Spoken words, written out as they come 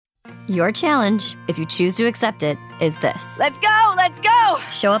Your challenge, if you choose to accept it, is this. Let's go! Let's go!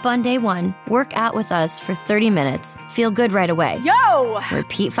 Show up on day 1, work out with us for 30 minutes, feel good right away. Yo!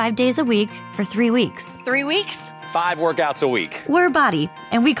 Repeat 5 days a week for 3 weeks. 3 weeks? 5 workouts a week. We're Body,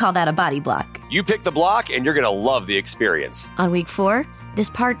 and we call that a body block. You pick the block, and you're going to love the experience. On week 4, this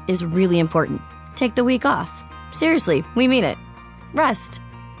part is really important. Take the week off. Seriously, we mean it. Rest.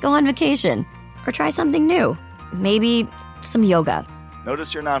 Go on vacation. Or try something new. Maybe some yoga.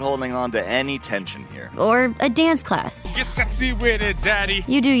 Notice you're not holding on to any tension here. Or a dance class. Get sexy with it, daddy.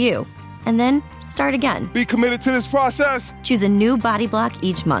 You do you. And then start again. Be committed to this process. Choose a new body block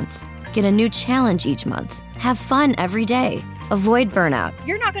each month. Get a new challenge each month. Have fun every day. Avoid burnout.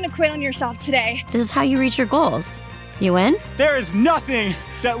 You're not going to quit on yourself today. This is how you reach your goals. You in? There is nothing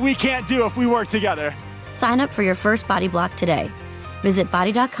that we can't do if we work together. Sign up for your first body block today. Visit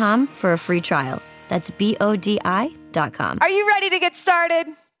body.com for a free trial. That's BODI.com. Are you ready to get started?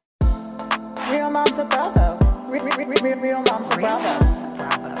 Real moms are Bravo. Real moms are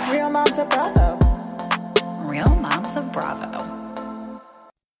Bravo. Real moms are Bravo. Real moms of Bravo.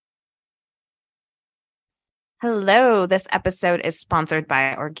 Hello, this episode is sponsored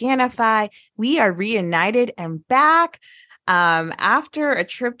by Organifi. We are reunited and back. After a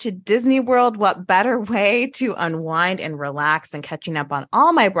trip to Disney World, what better way to unwind and relax than catching up on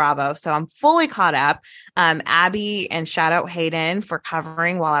all my Bravo? So I'm fully caught up. Abby, and shout out Hayden for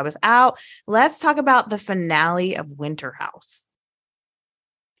covering while I was out. Let's talk about the finale of Winter House.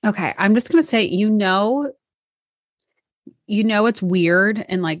 Okay, I'm just going to say, it's weird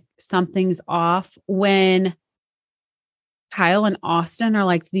and like something's off when Kyle and Austin are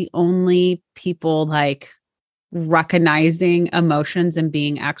like the only people like recognizing emotions and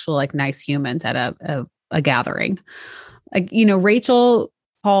being actual like nice humans at a gathering. Like, Rachel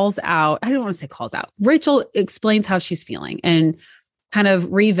calls out, I don't want to say calls out. Rachel explains how she's feeling and kind of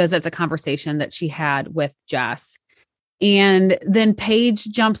revisits a conversation that she had with Jess. And then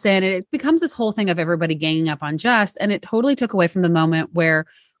Paige jumps in and it becomes this whole thing of everybody ganging up on Jess. And it totally took away from the moment where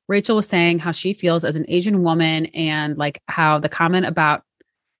Rachel was saying how she feels as an Asian woman and like how the comment about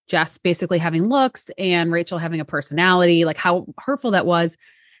Jess basically having looks and Rachel having a personality, like how hurtful that was.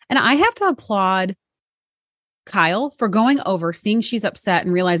 And I have to applaud Kyle for going over, seeing she's upset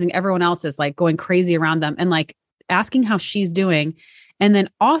and realizing everyone else is like going crazy around them and like asking how she's doing. And then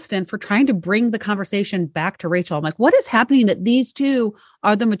Austin for trying to bring the conversation back to Rachel. I'm like, what is happening that these two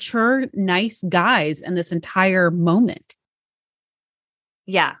are the mature, nice guys in this entire moment?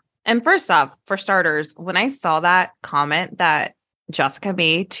 Yeah. And first off, for starters, when I saw that comment that Jessica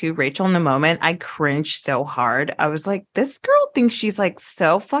made to Rachel in the moment, I cringed so hard. I was like, this girl thinks she's like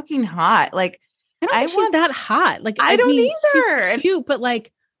so fucking hot. Like, I don't think she's that hot. Like, I don't either. She's cute, but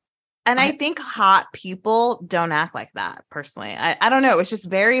like, and I think hot people don't act like that personally. I don't know. It's just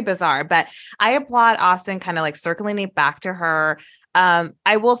very bizarre, but I applaud Austin kind of like circling it back to her.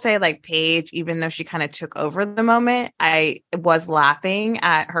 I will say like Paige, even though she kind of took over the moment, I was laughing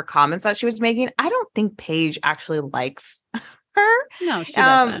at her comments that she was making. I don't think Paige actually likes her. No, she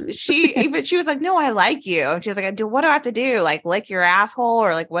doesn't. She was like, no, I like you. And she was like, what do I have to do? Like lick your asshole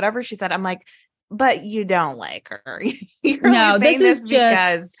or like whatever she said. I'm like, but you don't like her. You're no, this is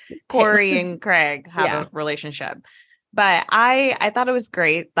because Corey and Craig have a relationship. But I thought it was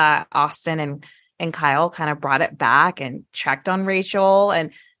great that Austin and Kyle kind of brought it back and checked on Rachel.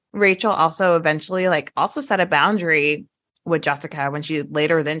 And Rachel also eventually also set a boundary with Jessica when she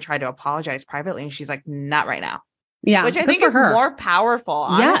later then tried to apologize privately. And she's like, not right now. Yeah. Which I think is more powerful,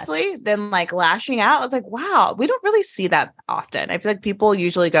 honestly, than like lashing out. I was like, wow, we don't really see that often. I feel like people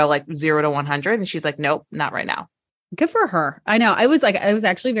usually go like 0 to 100. And she's like, nope, not right now. Good for her. I know. It was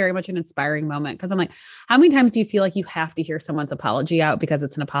actually very much an inspiring moment because I'm like, how many times do you feel like you have to hear someone's apology out because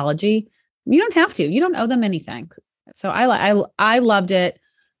it's an apology? You don't have to. You don't owe them anything. So I loved it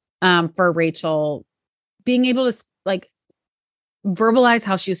for Rachel being able to like verbalize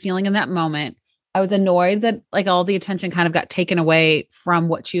how she was feeling in that moment. I was annoyed that like all the attention kind of got taken away from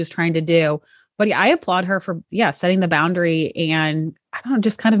what she was trying to do. But yeah, I applaud her for setting the boundary and I don't know,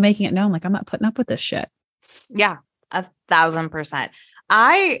 just kind of making it known like I'm not putting up with this shit. Yeah, 1,000%.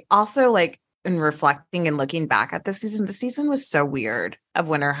 I also like in reflecting and looking back at the season was so weird of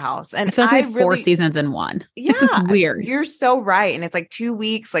Winter House. And I feel like we have 4 seasons in one. Yeah, it's weird. You're so right. And it's like 2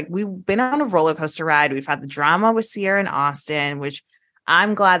 weeks. Like we've been on a roller coaster ride. We've had the drama with Sierra and Austin, which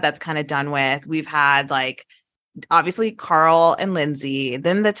I'm glad that's kind of done with. We've had like obviously Carl and Lindsay,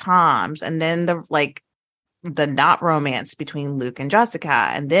 then the Toms, and then the not romance between Luke and Jessica,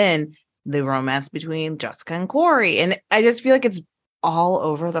 and then the romance between Jessica and Corey. And I just feel like it's all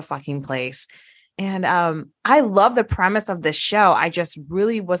over the fucking place. And I love the premise of this show. I just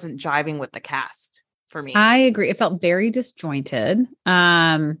really wasn't jiving with the cast for me. I agree. It felt very disjointed.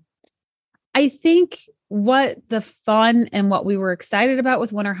 I think what the fun and what we were excited about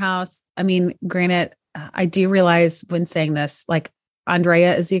with Winter House, I mean, granted, I do realize when saying this, like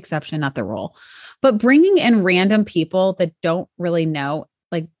Andrea is the exception, not the rule, but bringing in random people that don't really know,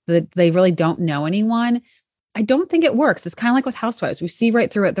 like they really don't know anyone, I don't think it works. It's kind of like with Housewives. We see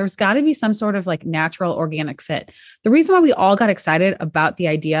right through it. There's got to be some sort of like natural organic fit. The reason why we all got excited about the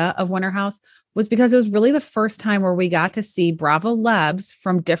idea of Winter House was because it was really the first time where we got to see Bravo Lebs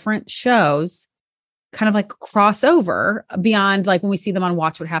from different shows kind of like cross over beyond like when we see them on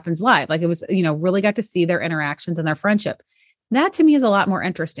Watch What Happens Live. Like it was, really got to see their interactions and their friendship. That to me is a lot more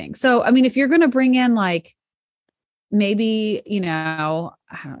interesting. So, I mean, if you're going to bring in like, maybe, I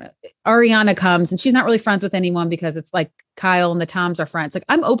don't know, Ariana comes and she's not really friends with anyone because it's like Kyle and the Toms are friends. Like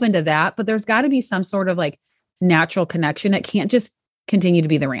I'm open to that, but there's got to be some sort of like natural connection. It can't just continue to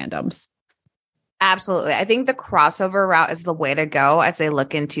be the randoms. Absolutely. I think the crossover route is the way to go as they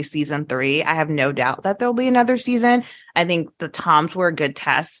look into season 3. I have no doubt that there'll be another season. I think the Toms were a good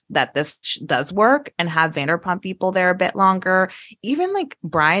test that this does work and have Vanderpump people there a bit longer. Even like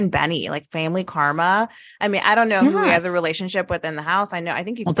Brian Benny, like Family Karma. I mean, I don't know who he has a relationship with in the house. I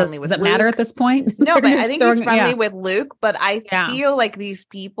think he's friendly with Luke. Does it matter at this point? No, but I think he's friendly with Luke. But I feel like these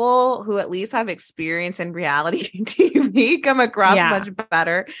people who at least have experience in reality TV come across much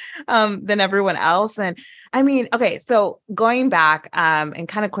better than everyone else. And I mean, okay, so going back and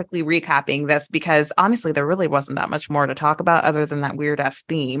kind of quickly recapping this, because honestly, there really wasn't that much more to talk about other than that weird ass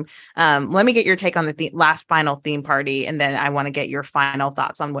theme. Let me get your take on the last final theme party. And then I want to get your final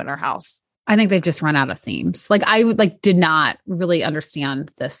thoughts on Winter House. I think they've just run out of themes. Like I did not really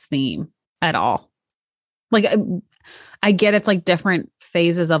understand this theme at all. Like I get it's like different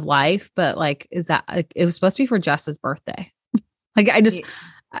phases of life, but like, is that it was supposed to be for Jess's birthday? Like I just...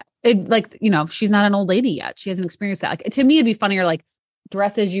 she's not an old lady yet. She hasn't experienced that. Like to me, it'd be funnier, like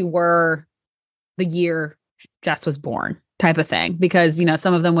dress as you were the year Jess was born type of thing, because,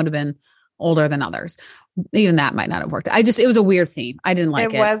 some of them would have been older than others. Even that might not have worked. it was a weird theme. I didn't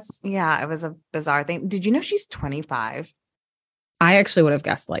like it. It was a bizarre thing. Did you know she's 25? I actually would have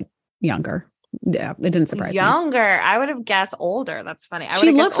guessed like younger. Yeah, it didn't surprise me. Younger. I would have guessed older. That's funny.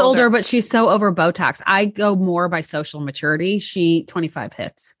 She looks older, but she's so over Botox. I go more by social maturity. 25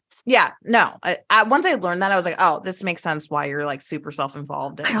 hits. Yeah, no. Once I learned that, I was like, oh, this makes sense why you're like super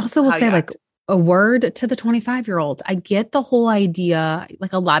self-involved. I also will say like a word to the 25-year-olds. I get the whole idea.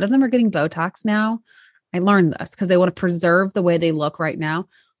 Like a lot of them are getting Botox now. I learned this because they want to preserve the way they look right now.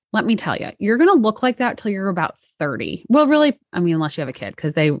 Let me tell you, you're going to look like that till you're about 30. Well, really, I mean, unless you have a kid,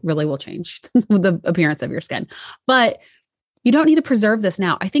 because they really will change the appearance of your skin. But you don't need to preserve this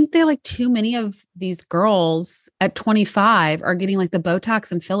now. I think they're like too many of these girls at 25 are getting like the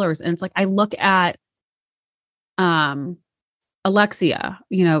Botox and fillers. And it's like, I look at Alexia,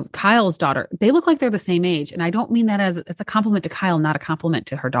 Kyle's daughter, they look like they're the same age. And I don't mean that as it's a compliment to Kyle, not a compliment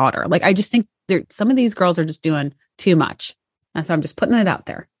to her daughter. Like, I just think some of these girls are just doing too much. And so I'm just putting it out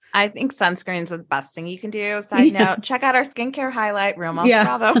there. I think sunscreen's the best thing you can do. Side note, check out our skincare highlight, Real Moms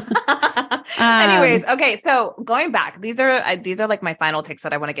Bravo. Anyways, okay. So going back, these are like my final takes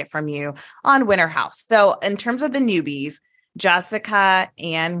that I want to get from you on Winter House. So in terms of the newbies, Jessica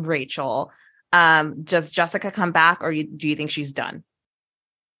and Rachel, does Jessica come back or do you think she's done?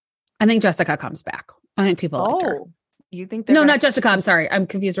 I think Jessica comes back. I think people like her. You think? No, not Jessica. I'm sorry. I'm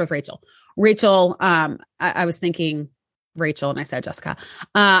confused with Rachel. Rachel, I was thinking Rachel and I said Jessica.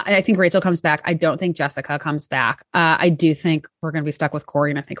 I think Rachel comes back. I don't think Jessica comes back. I do think we're going to be stuck with Corey,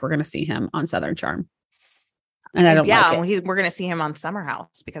 and I think we're going to see him on Southern Charm. And I don't like it. We're going to see him on Summer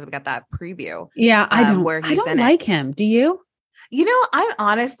House because we got that preview. Yeah, I don't like him. Do you? I'm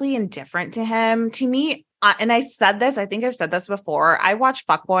honestly indifferent to him. To me, and I said this, I think I've said this before. I watch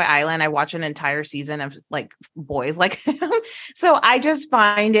Fuckboy Island. I watch an entire season of like boys like him. So I just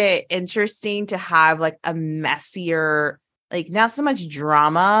find it interesting to have like a messier, like not so much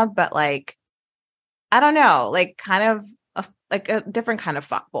drama, but like, I don't know, like kind of a different kind of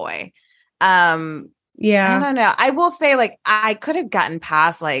fuckboy. Yeah. I don't know. I will say like, I could have gotten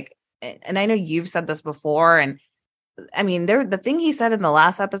past like, and I know you've said this before, and I mean, the thing he said in the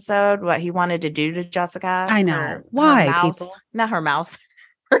last episode, what he wanted to do to Jessica. I know. Why, mouse, people? Not her mouse,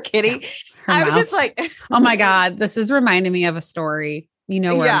 her kitty. I was just like, oh my God, this is reminding me of a story. You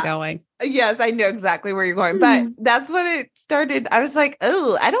know where I'm going. Yes, I know exactly where you're going. But that's what it started. I was like,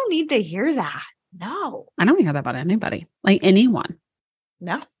 oh, I don't need to hear that. No. I don't hear that about anybody, like anyone.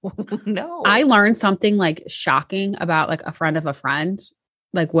 No, no. I learned something like shocking about like a friend of a friend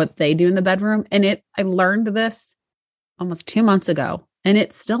like what they do in the bedroom. And I learned this almost 2 months ago, and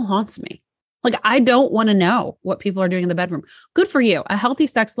it still haunts me. Like, I don't want to know what people are doing in the bedroom. Good for you. A healthy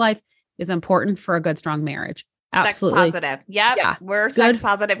sex life is important for a good, strong marriage. Absolutely. Sex positive. Yep. Yeah. We're good. Sex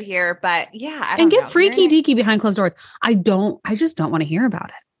positive here, but yeah. And get freaky deaky behind closed doors. I just don't want to hear about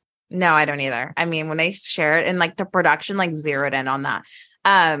it. No, I don't either. I mean, when they share it and like the production, like zeroed in on that.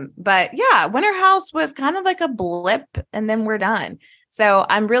 But yeah, Winter House was kind of like a blip and then we're done. So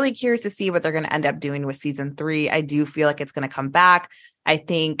I'm really curious to see what they're going to end up doing with season 3. I do feel like it's going to come back. I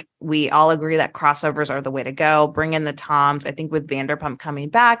think we all agree that crossovers are the way to go. Bring in the Toms. I think with Vanderpump coming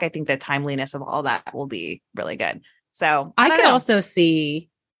back, I think the timeliness of all that will be really good. So I could also see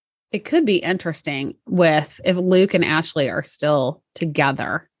it could be interesting with if Luke and Ashley are still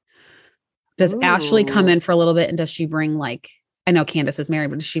together. Does Ashley come in for a little bit and does she bring like, I know Candace is married,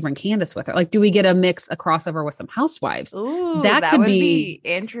 but does she bring Candace with her? Like, do we get a crossover with some housewives? Ooh, that could be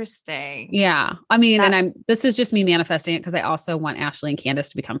interesting. Yeah. I mean, this is just me manifesting it because I also want Ashley and Candace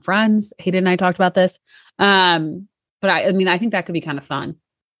to become friends. Hayden and I talked about this. But I think that could be kind of fun.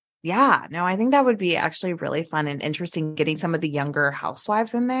 Yeah, no, I think that would be actually really fun and interesting getting some of the younger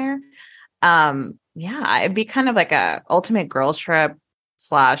housewives in there. Yeah, it'd be kind of like a ultimate girls trip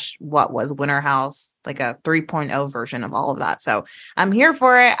 / what was Winter House, like a 3.0 version of all of that. So I'm here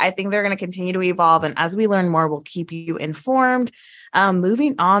for it. I think they're going to continue to evolve. And as we learn more, we'll keep you informed.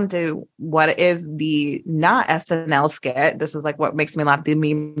 Moving on to what is the not SNL skit. This is like what makes me laugh. The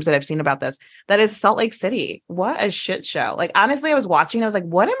memes that I've seen about this, that is Salt Lake City. What a shit show. Like, honestly, I was like,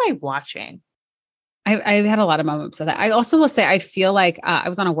 what am I watching? I've had a lot of moments of that. I also will say, I feel like I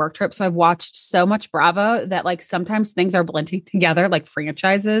was on a work trip, so I've watched so much Bravo that like sometimes things are blending together, like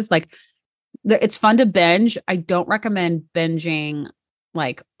franchises. Like it's fun to binge. I don't recommend binging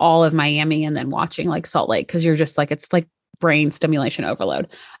like all of Miami and then watching like Salt Lake because you're just like, it's like brain stimulation overload.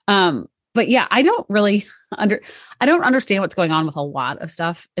 But yeah, I don't understand what's going on with a lot of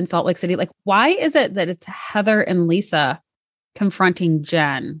stuff in Salt Lake City. Like, why is it that it's Heather and Lisa confronting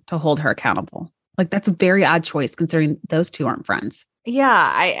Jen to hold her accountable? Like, that's a very odd choice considering those two aren't friends. Yeah,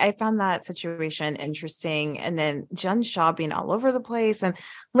 I found that situation interesting. And then Jen Shah being all over the place. And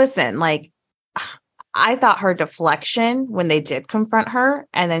listen, like, I thought her deflection when they did confront her,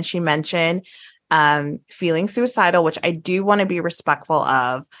 and then she mentioned feeling suicidal, which I do want to be respectful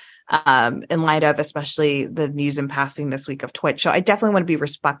of in light of especially the news and passing this week of Twitch. So I definitely want to be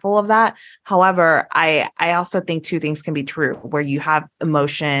respectful of that. However, I also think two things can be true where you have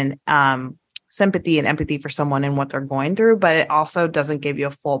emotion, sympathy and empathy for someone and what they're going through, but it also doesn't give you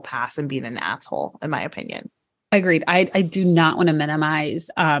a full pass in being an asshole, in my opinion. Agreed. I do not want to minimize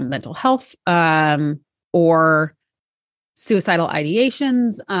mental health or suicidal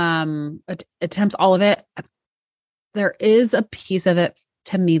ideations, attempts, all of it. There is a piece of it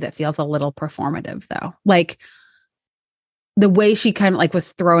to me that feels a little performative though. Like the way she kind of like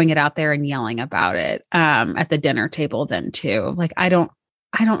was throwing it out there and yelling about it at the dinner table then too. Like, I don't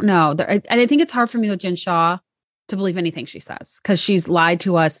know. And I think it's hard for me with Jen Shah to believe anything she says because she's lied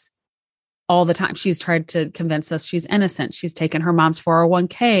to us all the time. She's tried to convince us she's innocent. She's taken her mom's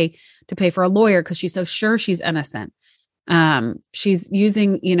 401k to pay for a lawyer because she's so sure she's innocent. She's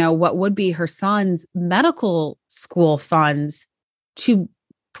using, what would be her son's medical school funds to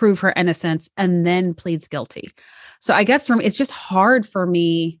prove her innocence and then pleads guilty. So I guess it's just hard for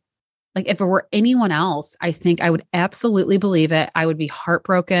me. Like if it were anyone else, I think I would absolutely believe it. I would be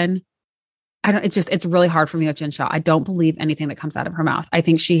heartbroken. It's really hard for me with Jen Shah. I don't believe anything that comes out of her mouth. I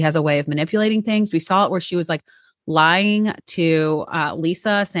think she has a way of manipulating things. We saw it where she was like lying to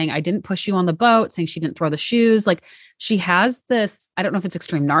Lisa, saying, I didn't push you on the boat, saying she didn't throw the shoes. Like she has this, I don't know if it's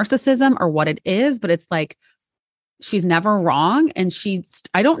extreme narcissism or what it is, but it's like, she's never wrong. And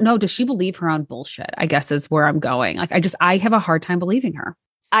I don't know, does she believe her own bullshit? I guess is where I'm going. Like, I have a hard time believing her.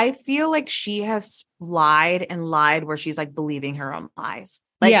 I feel like she has lied where she's like believing her own lies.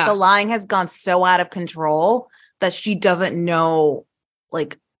 Like the lying has gone so out of control that she doesn't know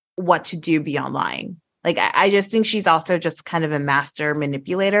like what to do beyond lying. Like, I just think she's also just kind of a master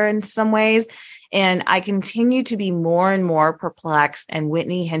manipulator in some ways. And I continue to be more and more perplexed, and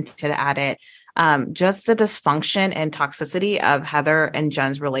Whitney hinted at it. Just the dysfunction and toxicity of Heather and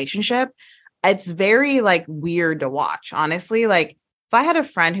Jen's relationship. It's very like weird to watch, honestly. Like, if I had a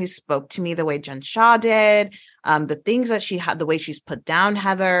friend who spoke to me the way Jen Shah did, the things that she had, the way she's put down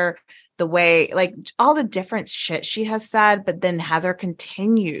Heather, the way, like all the different shit she has said, but then Heather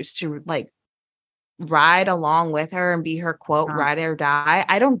continues to like ride along with her and be her quote, ride or die.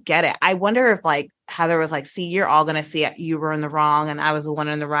 I don't get it. I wonder if like Heather was like, see, you're all going to see it. You were in the wrong and I was the one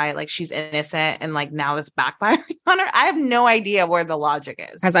in the right. Like she's innocent and like now it's backfiring on her. I have no idea where the logic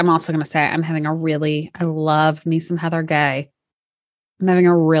is. As I'm also going to say, I love me some Heather Gay. I'm having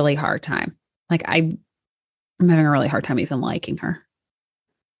a really hard time. Like I'm having a really hard time even liking her.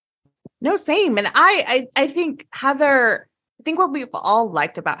 No, same. And I think Heather, I think what we've all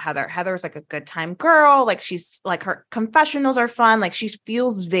liked about Heather's like a good time girl. Like she's like, her confessionals are fun. Like she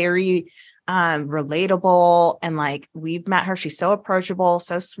feels very relatable. And like we've met her. She's so approachable,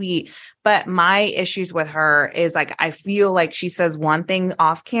 so sweet. But my issues with her is like, I feel like she says one thing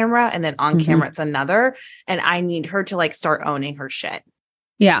off camera and then on camera it's another. And I need her to like start owning her shit.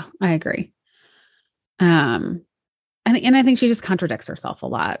 Yeah, I agree. And I think she just contradicts herself a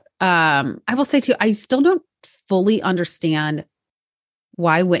lot. I will say too, I still don't fully understand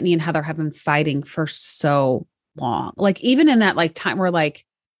why Whitney and Heather have been fighting for so long. Like even in that like time where like,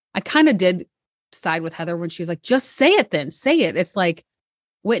 I kind of did side with Heather when she was like, just say it then, say it. It's like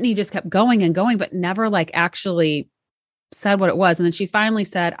Whitney just kept going and going, but never like actually said what it was. And then she finally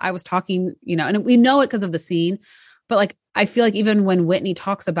said, I was talking, and we know it because of the scene, but like, I feel like even when Whitney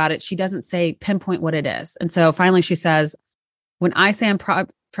talks about it, she doesn't say pinpoint what it is. And so finally she says, when I say I'm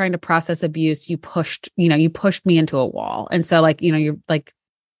trying to process abuse, you pushed me into a wall. And so like, you're like,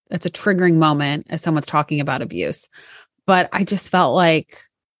 it's a triggering moment as someone's talking about abuse. But I just felt like,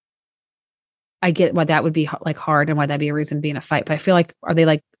 I get why that would be like hard and why that'd be a reason to be in a fight. But I feel like,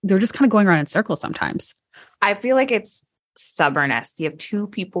 they're just kind of going around in circles sometimes. I feel like it's stubbornness. You have two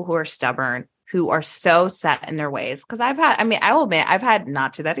people who are stubborn, who are so set in their ways. Cause I will admit I've had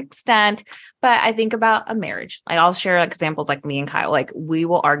not to that extent, but I think about a marriage. Like I'll share examples like me and Kyle, like we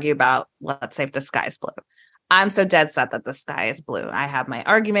will argue about, let's say if the sky is blue. I'm so dead set that the sky is blue. I have my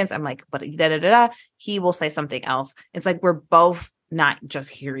arguments. I'm like, but he will say something else. It's like, we're both not just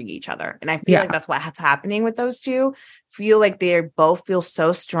hearing each other. And I feel like that's what's happening with those two. Feel like they both feel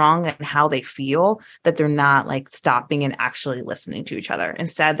so strong in how they feel that they're not like stopping and actually listening to each other.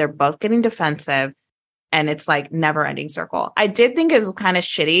 Instead, they're both getting defensive and it's like never ending circle. I did think it was kind of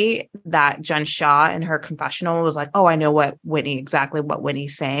shitty that Jen Shah in her confessional was like, oh, I know exactly what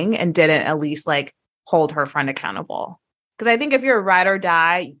Whitney's saying and didn't at least like hold her friend accountable. Because I think if you're a ride or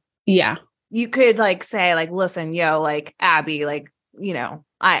die, you could like say like, listen, like Abby, like,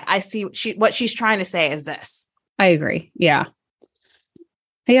 I see what she's trying to say is this. I agree. Yeah.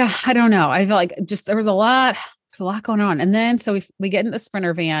 I don't know. I feel like just, there was a lot going on. And then, so we get in the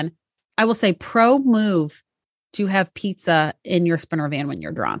Sprinter van. I will say pro move to have pizza in your Sprinter van when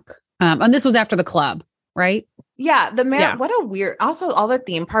you're drunk. And this was after the club, right? Yeah. What a weird, also all the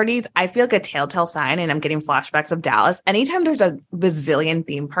theme parties, I feel like a telltale sign and I'm getting flashbacks of Dallas. Anytime there's a bazillion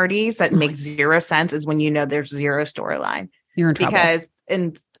theme parties that make zero sense is when there's zero storyline. You're in trouble. Because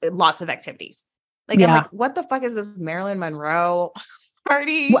in lots of activities. Like, I'm like, what the fuck is this Marilyn Monroe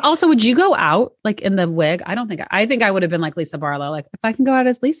party? Well, also, would you go out like in the wig? I think I would have been like Lisa Barlow. Like if I can go out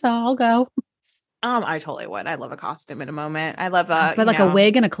as Lisa, I'll go. I totally would. I love a costume in a moment. I love but like a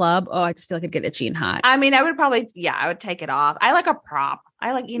wig in a club. Oh, I just feel like I'd get itchy and hot. I mean, I would probably, I would take it off. I like a prop.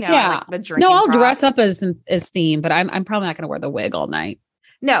 I like, I like the drinking. No, I'll prop. dress up as theme, but I'm probably not going to wear the wig all night.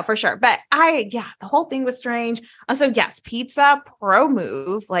 No, for sure. But the whole thing was strange. So yes, pizza, pro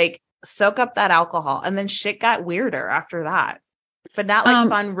move, like soak up that alcohol. And then shit got weirder after that. But not like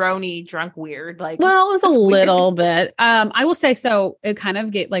fun, Roni, drunk, weird. Like, well, it was a little bit. I will say, so it kind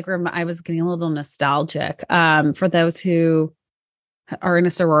of I was getting a little nostalgic. For those who are in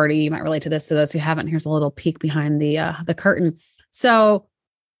a sorority, you might relate to this. To those who haven't, here's a little peek behind the curtain. So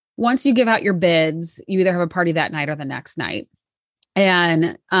once you give out your bids, you either have a party that night or the next night.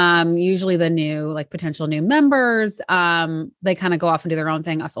 And usually the new, like potential new members, they kind of go off and do their own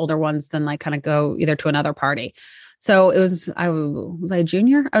thing. Us older ones then like kind of go either to another party. So was I a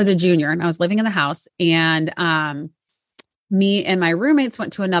junior? I was a junior and I was living in the house and me and my roommates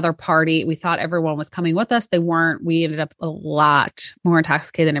went to another party. We thought everyone was coming with us. They weren't. We ended up a lot more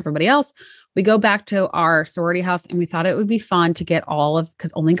intoxicated than everybody else. We go back to our sorority house and we thought it would be fun to get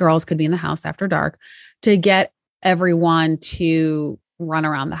because only girls could be in the house after dark, to get everyone to run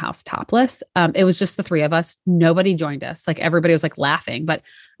around the house topless. It was just the three of us. Nobody joined us. Like everybody was like laughing, but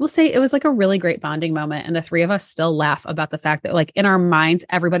we'll say it was like a really great bonding moment. And the three of us still laugh about the fact that like in our minds,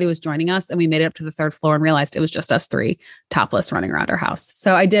 everybody was joining us and we made it up to the third floor and realized it was just us three topless running around our house.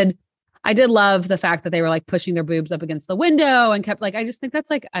 So I did love the fact that they were like pushing their boobs up against the window and kept like, I just think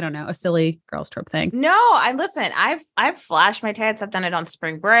that's like, I don't know, a silly girls trope thing. No, I've flashed my tits. I've done it on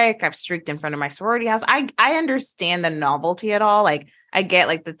spring break. I've streaked in front of my sorority house. I understand the novelty at all. Like I get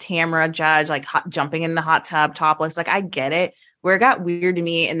like the Tamara judge, like jumping in the hot tub topless. Like I get it, Where it got weird to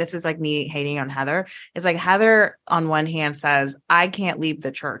me, and this is like me hating on Heather, is like Heather on one hand says, I can't leave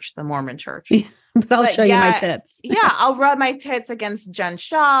the church, the Mormon church. But I'll show you my tits. Yeah, I'll rub my tits against Jen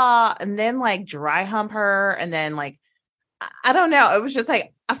Shah and then like dry hump her. And then like, I don't know. It was just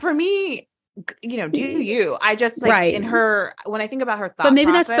like, for me, you know, do you? I just like in her, when I think about her thought but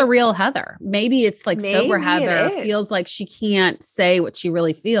maybe process, that's the real Heather. Maybe it's like sober Heather feels like she can't say what she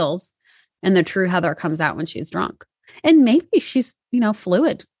really feels. And the true Heather comes out when she's drunk. And maybe she's, you know,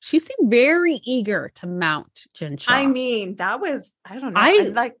 fluid. She seemed very eager to mount Jen Shah. I mean, that was, I don't know.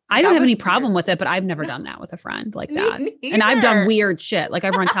 I don't have any problem with it, but I've never done that with a friend like that. And I've done weird shit. Like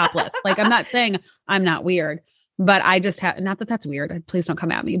I've run topless. Like I'm not saying I'm not weird, but I just have, not that that's weird. Please don't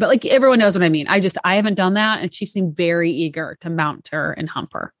come at me, but like everyone knows what I mean. I haven't done that. And she seemed very eager to mount her and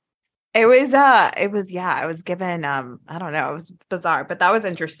hump her. It was given, I don't know. It was bizarre, but that was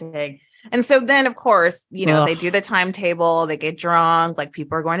interesting. And so then, of course, you know, they do the timetable, they get drunk, like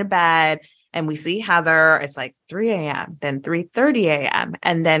people are going to bed, and we see Heather, it's like 3 a.m., then 3:30 a.m.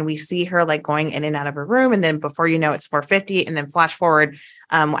 And then we see her like going in and out of her room. And then before you know, it's 4:50. And then flash forward,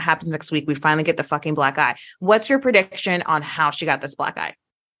 what happens next week? We finally get the fucking black eye. What's your prediction on how she got this black eye?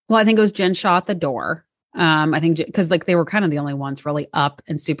 Well, I think it was Jen Shah at the door. I think because like they were kind of the only ones really up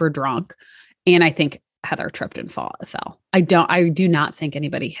and super drunk. And I think Heather tripped and fell. I do not think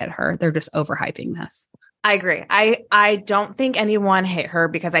anybody hit her. They're just overhyping this. I agree. I don't think anyone hit her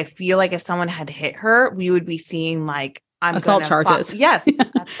because I feel like if someone had hit her, we would be seeing like assault charges. Yes,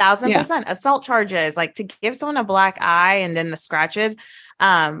 1,000% assault charges. Like to give someone a black eye and then the scratches.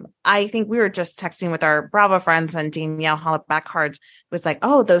 I think we were just texting with our Bravo friends and Danielle Hollaback cards was like,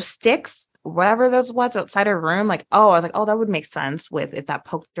 oh, those sticks, whatever those was outside her room. Like, oh, I was like, oh, that would make sense with if that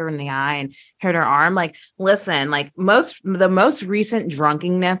poked her in the eye and hurt her arm. Like, listen, like the most recent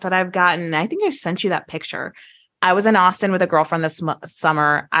drunkenness that I've gotten, I think I sent you that picture. I was in Austin with a girlfriend this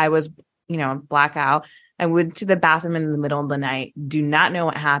summer. I was, you know, blackout. I went to the bathroom in the middle of the night. Do not know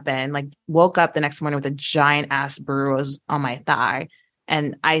what happened. Like woke up the next morning with a giant ass bruise on my thigh.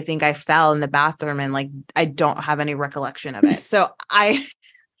 And I think I fell in the bathroom and like, I don't have any recollection of it. So I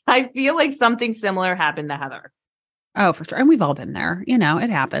feel like something similar happened to Heather. Oh, for sure. And we've all been there, you know, it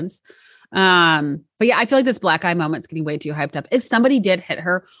happens. But yeah, I feel like this black eye moment's getting way too hyped up. If somebody did hit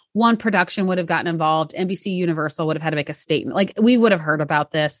her, one production would have gotten involved. NBC Universal would have had to make a statement. Like we would have heard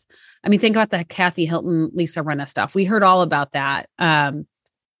about this. I mean, think about the Kathy Hilton, Lisa Rinna stuff. We heard all about that.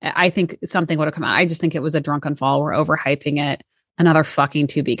 I think something would have come out. I just think it was a drunken fall. We're overhyping it. Another fucking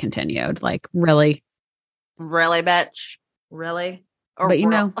to be continued. Like really, bitch, really. Or but you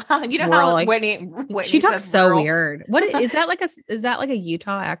know how Whitney she talks so weird. What is that like a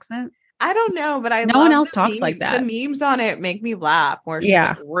Utah accent? I don't know, but no one else talks like that. The memes on it make me laugh. Where she's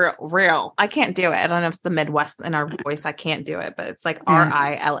like, real. I can't do it. I don't know if it's the Midwest in our voice. I can't do it, but it's like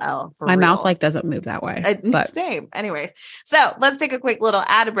RILL. My mouth like doesn't move that way. But same. Anyways, so let's take a quick little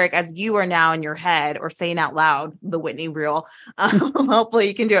ad break as you are now in your head or saying out loud the Whitney reel. Hopefully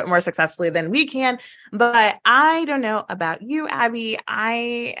you can do it more successfully than we can. But I don't know about you, Abby.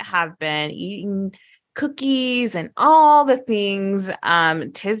 I have been eating cookies and all the things.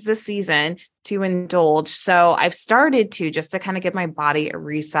 'Tis the season to indulge. So I've started to just to kind of give my body a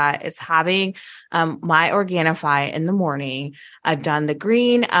reset. It's having my Organifi in the morning. I've done the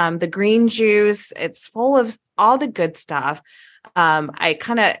green juice. It's full of all the good stuff.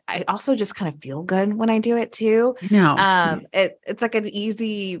 I also just kind of feel good when I do it too. No. It's like an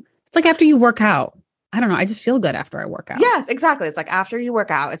easy, it's like after you work out. I don't know. I just feel good after I work out. Yes, exactly. It's like after you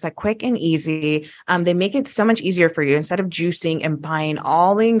work out, it's like quick and easy. They make it so much easier for you instead of juicing and buying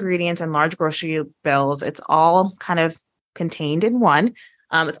all the ingredients and large grocery bills. It's all kind of contained in one.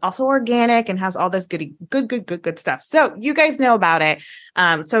 It's also organic and has all this good stuff. So you guys know about it.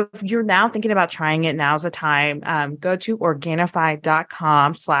 So if you're now thinking about trying it, now's the time. Go to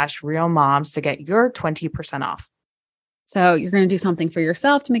Organifi.com/realmoms to get your 20% off. So you're going to do something for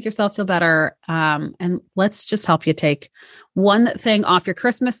yourself to make yourself feel better. And let's just help you take one thing off your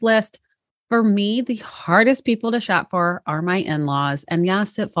Christmas list. For me, the hardest people to shop for are my in-laws. And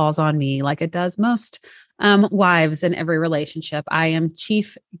yes, it falls on me like it does most wives in every relationship. I am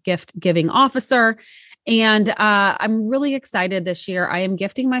chief gift giving officer. And I'm really excited this year. I am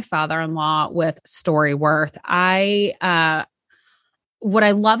gifting my father-in-law with Storyworth. What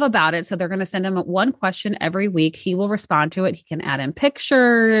I love about it, so they're going to send him one question every week. He will respond to it. He can add in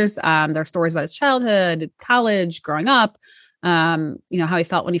pictures, their stories about his childhood, college, growing up, how he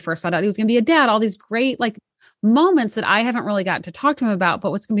felt when he first found out he was going to be a dad, all these great like moments that I haven't really gotten to talk to him about. But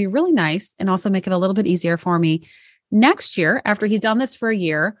what's going to be really nice and also make it a little bit easier for me next year, after he's done this for a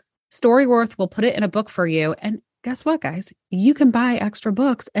year, Storyworth will put it in a book for you. And guess what, guys? You can buy extra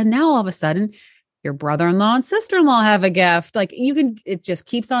books. And now all of a sudden, your brother-in-law and sister-in-law have a gift. Like it just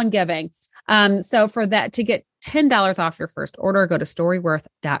keeps on giving. So for that, to get $10 off your first order, go to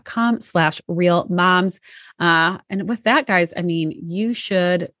storyworth.com/realmoms. And with that, guys, I mean, you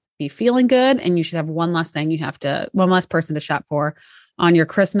should be feeling good and you should have one less person to shop for on your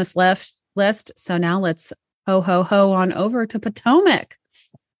Christmas list. So now let's ho on over to Potomac.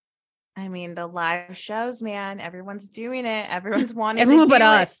 I mean, the live shows, man, everyone's doing it. Everyone's wanting everyone to do but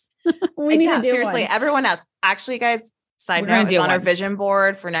us. We need to do seriously, everyone else. Actually, guys, side note, it's on our vision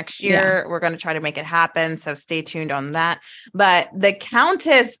board for next year. Yeah. We're going to try to make it happen. So stay tuned on that. But the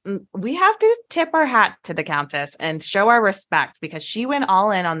Countess, we have to tip our hat to the Countess and show our respect because she went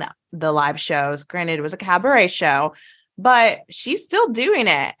all in on the live shows. Granted, it was a cabaret show, but she's still doing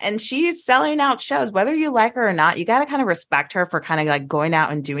it and she's selling out shows, whether you like her or not. You got to kind of respect her for kind of like going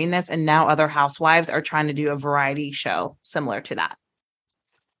out and doing this. And now other housewives are trying to do a variety show similar to that.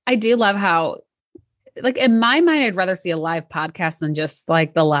 I do love how, like, in my mind, I'd rather see a live podcast than just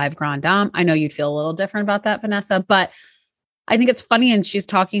like the live Grand Dame. I know you'd feel a little different about that, Vanessa, but I think it's funny. And she's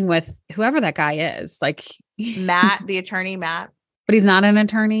talking with whoever that guy is, like Matt, the attorney, Matt. But he's not an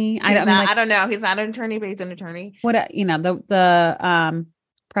attorney. I don't know. He's not an attorney, but he's an attorney. The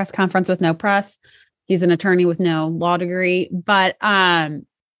press conference with no press. He's an attorney with no law degree. But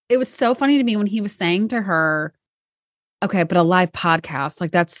it was so funny to me when he was saying to her, okay, but a live podcast,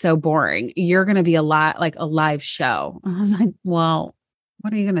 like that's so boring. You're going to be a live show. I was like, well,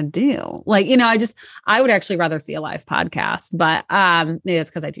 what are you going to do? Like, I would actually rather see a live podcast, but maybe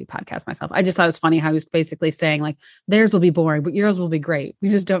it's because I do podcast myself. I just thought it was funny how he was basically saying like, theirs will be boring, but yours will be great. We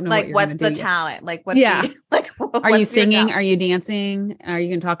just don't know. Like, what's the talent? Like, are you singing? Are you dancing? Are you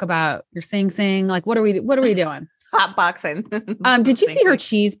going to talk about your sing? Like, what are we doing? Hot boxing. Did you see her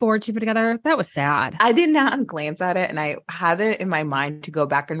cheese board she put together? That was sad. I did not glance at it, and I had it in my mind to go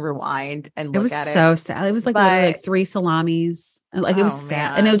back and rewind and look at it. It was so sad. It was literally like 3 salamis. Like it was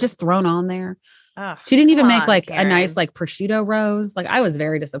sad, and it was just thrown on there. Oh, she didn't even make like Karen. A nice like prosciutto rose. Like I was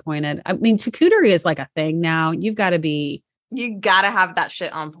very disappointed. I mean, charcuterie is like a thing now. You got to have that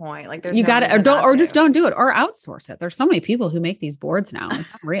shit on point. Like there's just don't do it or outsource it. There's so many people who make these boards now.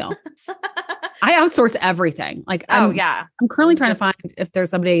 It's unreal. I outsource everything. Like, I'm currently trying to find if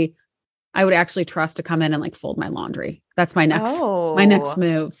there's somebody I would actually trust to come in and like fold my laundry. That's my next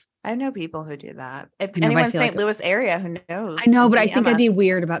move. I know people who do that. If anyone's in St. Louis area, who knows? I know, but I think I'd be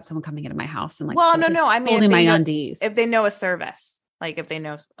weird about someone coming into my house and like, I mean, holding my undies. If they know a service, like if they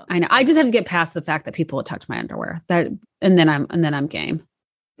know, I know. I just have to get past the fact that people would touch my underwear. And then I'm game.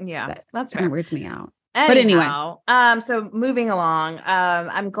 Yeah, that's kind of weirds me out. Anyhow, but anyway, so moving along,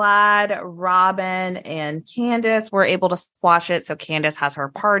 I'm glad Robin and Candace were able to squash it. So Candace has her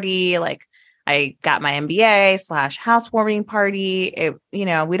party. Like I got my MBA / housewarming party. We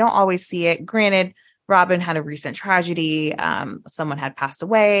don't always see it. Granted, Robin had a recent tragedy. Someone had passed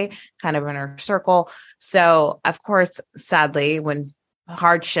away kind of in her circle. So of course, sadly, when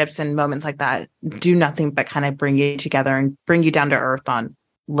hardships and moments like that do nothing but kind of bring you together and bring you down to earth on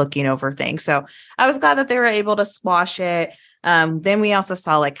looking over things. So I was glad that they were able to squash it. Then we also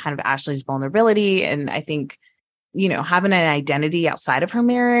saw like kind of Ashley's vulnerability. And I think, having an identity outside of her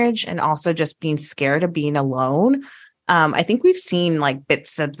marriage and also just being scared of being alone. I think we've seen like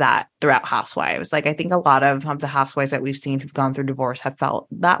bits of that throughout Housewives. Like I think a lot of the housewives that we've seen who've gone through divorce have felt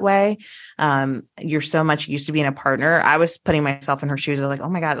that way. You're so much used to being a partner. I was putting myself in her shoes. I was like,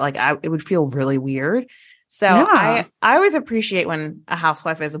 oh my God, like it would feel really weird. So I always appreciate when a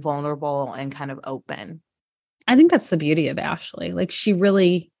housewife is vulnerable and kind of open. I think that's the beauty of Ashley. Like she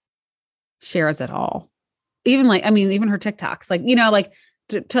really shares it all. Even her TikToks, like,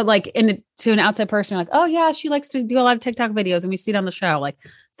 like to an outside person, like, oh yeah, she likes to do a lot of TikTok videos and we see it on the show. Like,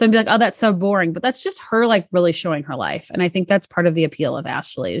 so I'd be like, oh, that's so boring. But that's just her like really showing her life. And I think that's part of the appeal of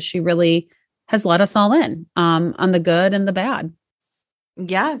Ashley is she really has let us all in on the good and the bad.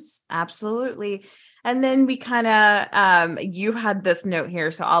 Yes, absolutely. And then we kind of, you had this note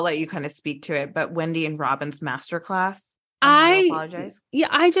here, so I'll let you kind of speak to it. But Wendy and Robin's masterclass. I apologize. Yeah,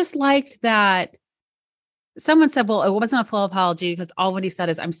 I just liked that someone said, well, it wasn't a full apology because all Wendy said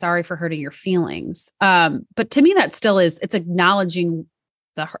is, I'm sorry for hurting your feelings. But to me, that still is, it's acknowledging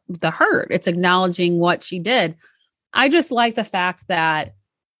the hurt. It's acknowledging what she did. I just like the fact that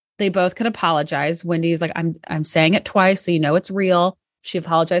they both could apologize. Wendy's like, I'm saying it twice, so it's real. She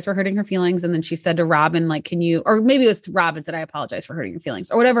apologized for hurting her feelings. And then she said to Robin, like, can you, or maybe it was Robin said, I apologize for hurting your feelings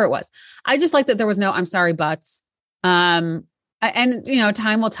or whatever it was. I just like that there was no, I'm sorry, buts. And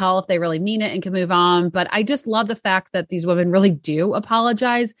time will tell if they really mean it and can move on. But I just love the fact that these women really do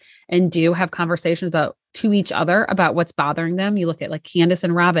apologize and do have conversations about to each other about what's bothering them. You look at like Candace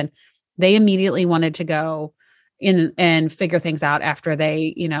and Robin, they immediately wanted to go in and figure things out after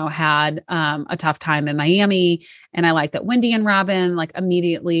they, had a tough time in Miami. And I like that Wendy and Robin like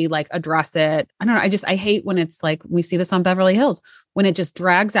immediately like address it. I don't know. I hate when it's like, we see this on Beverly Hills, when it just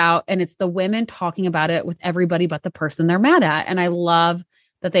drags out and it's the women talking about it with everybody but the person they're mad at. And I love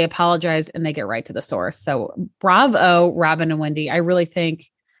that they apologize and they get right to the source. So bravo, Robin and Wendy. I really think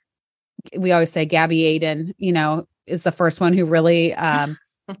we always say Gabby Aiden, is the first one who really,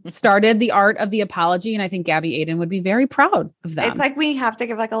 started the art of the apology. And I think Gabby Aiden would be very proud of them. It's like we have to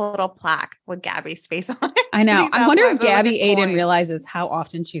give like a little plaque with Gabby's face on it. I know. I wonder if Gabby Aiden realizes how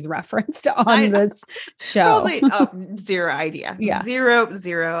often she's referenced on this show. Probably zero idea. Yeah.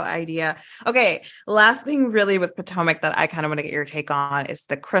 Zero idea. Okay. Last thing really with Potomac that I kind of want to get your take on is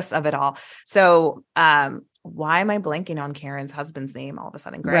the Chris of it all. So why am I blanking on Karen's husband's name all of a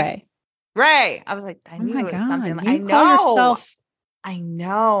sudden? Greg? Ray. I was like, I knew it was something. I know. Yourself. I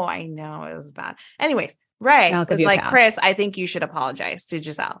know. It was bad. Anyways, Ray was like, Chris, I think you should apologize to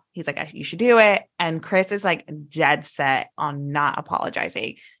Giselle. He's like, you should do it. And Chris is like dead set on not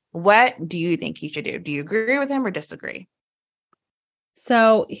apologizing. What do you think he should do? Do you agree with him or disagree?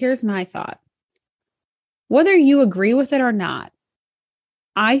 So here's my thought. Whether you agree with it or not,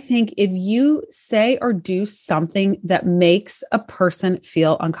 I think if you say or do something that makes a person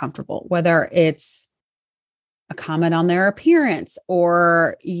feel uncomfortable, whether it's a comment on their appearance,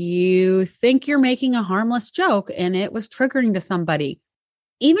 or you think you're making a harmless joke and it was triggering to somebody,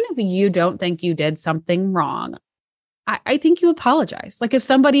 even if you don't think you did something wrong, I think you apologize. Like if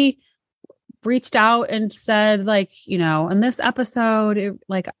somebody reached out and said like, in this episode,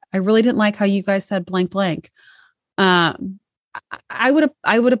 I really didn't like how you guys said blank, blank. I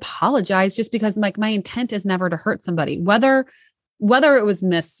would apologize just because like my intent is never to hurt somebody, whether it was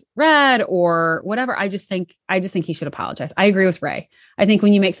misread or whatever. I just think he should apologize. I agree with Ray. I think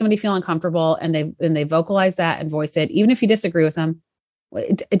when you make somebody feel uncomfortable and they vocalize that and voice it, even if you disagree with them,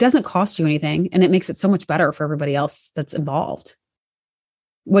 it doesn't cost you anything. And it makes it so much better for everybody else that's involved.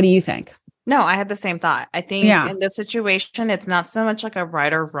 What do you think? No, I had the same thought. I think in this situation, it's not so much like a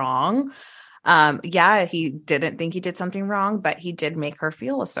right or wrong. He didn't think he did something wrong, but he did make her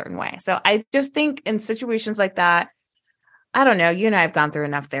feel a certain way. So I just think in situations like that, I don't know. You and I have gone through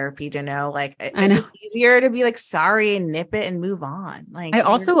enough therapy to know, like, it's just easier to be like, sorry and nip it and move on. Like, I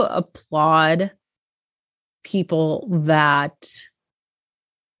also applaud people that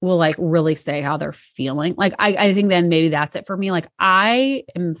will like really say how they're feeling. Like, I think then maybe that's it for me. Like I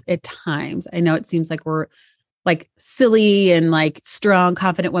am at times, I know it seems like we're like silly and like strong,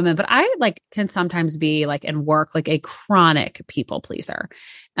 confident women, but I like can sometimes be like in work, like a chronic people pleaser.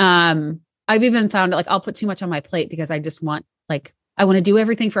 I've even found like I'll put too much on my plate because I just want I want to do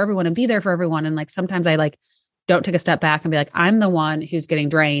everything for everyone and be there for everyone. And like sometimes I like don't take a step back and be like, I'm the one who's getting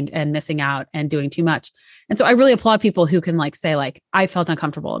drained and missing out and doing too much. And so I really applaud people who can like say like, I felt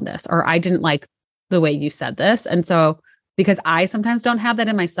uncomfortable in this, or I didn't like the way you said this. And so because I sometimes don't have that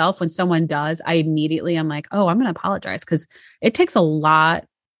in myself, when someone does, I immediately am like, oh, I'm going to apologize, because it takes a lot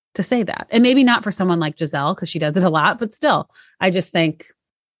to say that. And maybe not for someone like Giselle, because she does it a lot, but still, I just think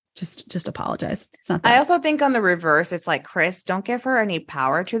just apologize. It's not that. I also think on the reverse, it's like, Chris, don't give her any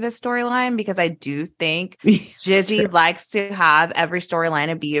power to this storyline, because I do think Jizzy likes to have every storyline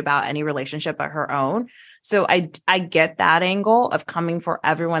to be about any relationship but her own. So I get that angle of coming for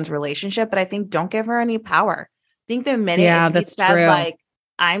everyone's relationship, but I think don't give her any power. I think the minute if he said true. Like,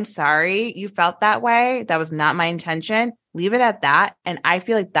 I'm sorry you felt that way, that was not my intention, leave it at that. And I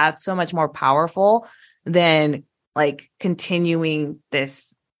feel like that's so much more powerful than like continuing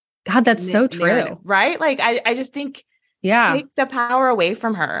this. God, that's so true. Right? Like, I just think, take the power away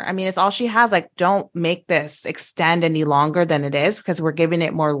from her. I mean, it's all she has. Like, don't make this extend any longer than it is, because we're giving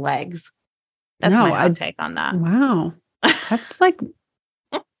it more legs. That's my hot take on that. Wow. That's like,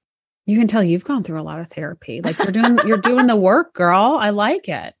 you can tell you've gone through a lot of therapy. Like you're doing the work, girl. I like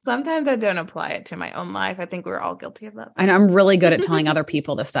it. Sometimes I don't apply it to my own life. I think we're all guilty of that. And I'm really good at telling other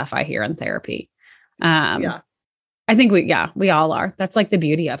people the stuff I hear in therapy. I think we all are. That's like the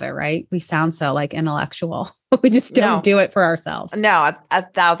beauty of it, right? We sound so like intellectual. We just don't do it for ourselves. No,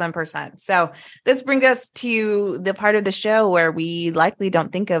 1,000%. So this brings us to the part of the show where we likely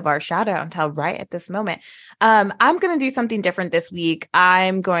don't think of our shout out until right at this moment. I'm going to do something different this week.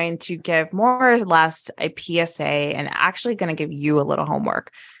 I'm going to give more or less a PSA, and actually going to give you a little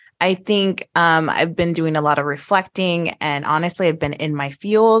homework. I think I've been doing a lot of reflecting, and honestly, I've been in my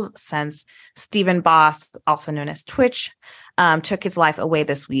feels since Stephen Boss, also known as Twitch, took his life away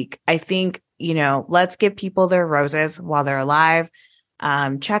this week. I think, let's give people their roses while they're alive.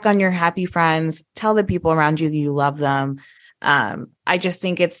 check on your happy friends, tell the people around you that you love them. I just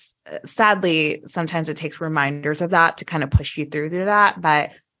think it's sadly, sometimes it takes reminders of that to kind of push you through that.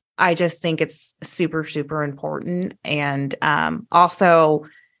 But I just think it's super, super important. And also,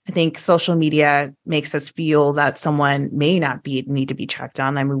 I think social media makes us feel that someone may not need to be checked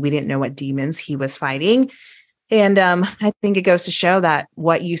on. I mean, we didn't know what demons he was fighting. And I think it goes to show that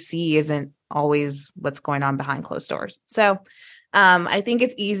what you see isn't always what's going on behind closed doors. So I think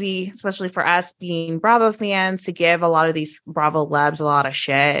it's easy, especially for us being Bravo fans, to give a lot of these Bravo lebs a lot of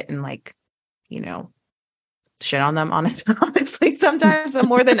shit and shit on them, honestly, sometimes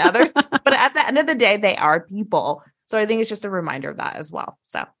more than others. But at the end of the day, they are people. So I think it's just a reminder of that as well.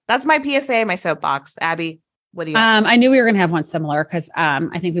 So that's my PSA, my soapbox. Abby, what do you I knew we were going to have one similar because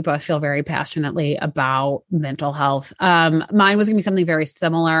I think we both feel very passionately about mental health. Mine was going to be something very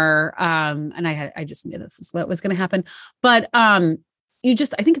similar. And I just knew this is what was going to happen. But I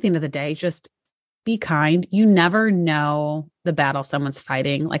think at the end of the day, just be kind. You never know the battle someone's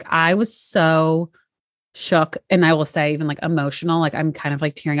fighting. Like, I was so shook, and I will say even emotional. Like, I'm kind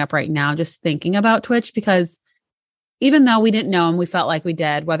of tearing up right now just thinking about Twitch, because even though we didn't know him, we felt like we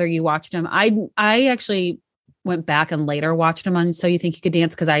did, whether you watched him. I actually went back and later watched him on So You Think You Could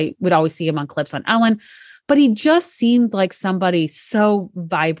Dance, because I would always see him on clips on Ellen, but he just seemed like somebody so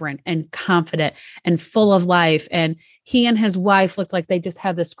vibrant and confident and full of life. And he and his wife looked like they just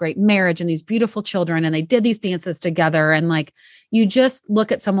had this great marriage and these beautiful children, and they did these dances together. And you just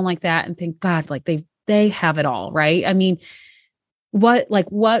look at someone like that and think, God, they have it all, right? I mean, what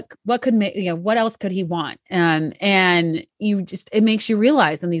could make, what else could he want? And it makes you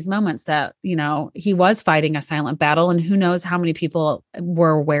realize in these moments that, he was fighting a silent battle, and who knows how many people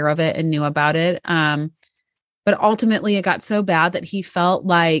were aware of it and knew about it. But ultimately it got so bad that he felt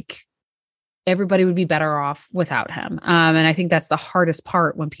like everybody would be better off without him. And I think that's the hardest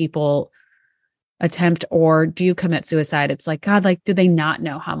part when people attempt or do commit suicide. It's like, God, did they not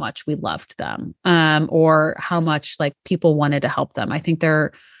know how much we loved them? Or how much people wanted to help them? I think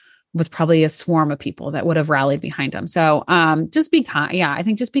there was probably a swarm of people that would have rallied behind him. So just be kind. Yeah, I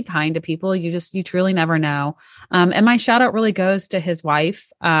think just be kind to people. You truly never know. And my shout out really goes to his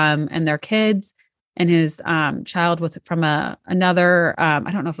wife and their kids and his child from another, I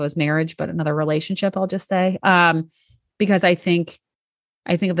don't know if it was marriage, but another relationship, I'll just say, because I think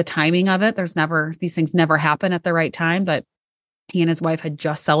of the timing of it. These things never happen at the right time, but he and his wife had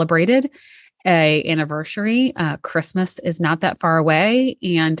just celebrated an anniversary. Christmas is not that far away.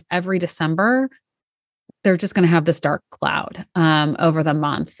 And every December, they're just going to have this dark cloud over the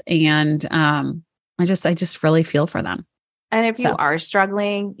month. And I just really feel for them. And if you are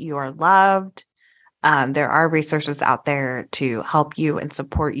struggling, you are loved. There are resources out there to help you and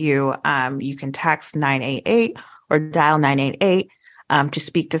support you. You can text 988 or dial 988. To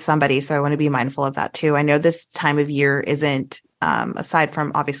speak to somebody. So I want to be mindful of that too. I know this time of year isn't, aside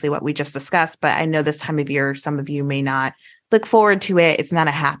from obviously what we just discussed, but I know this time of year, some of you may not look forward to it. It's not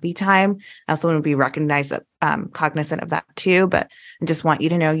a happy time. I also want to be cognizant of that too, but I just want you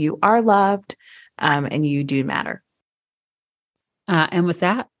to know you are loved and you do matter. And with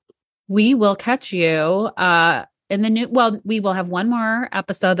that, we will catch you we will have one more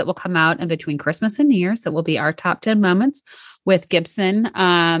episode that will come out in between Christmas and New Year's. That will be our top 10 moments with Gibson,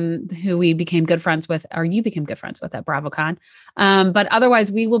 who we became good friends with, or you became good friends with at BravoCon. But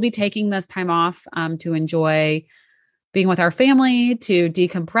otherwise, we will be taking this time off to enjoy being with our family, to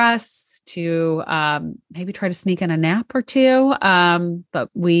decompress, to maybe try to sneak in a nap or two. But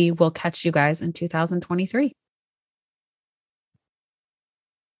we will catch you guys in 2023.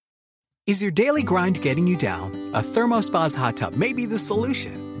 Is your daily grind getting you down? A ThermoSpa's hot tub may be the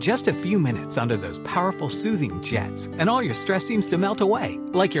solution. Just a few minutes under those powerful soothing jets, and all your stress seems to melt away,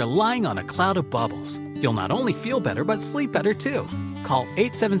 like you're lying on a cloud of bubbles. You'll not only feel better, but sleep better too. Call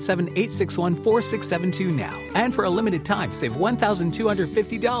 877-861-4672 now, and for a limited time, save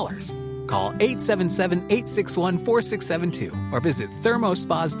 $1,250. Call 877-861-4672 or visit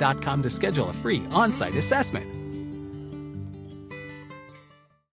thermospas.com to schedule a free on-site assessment.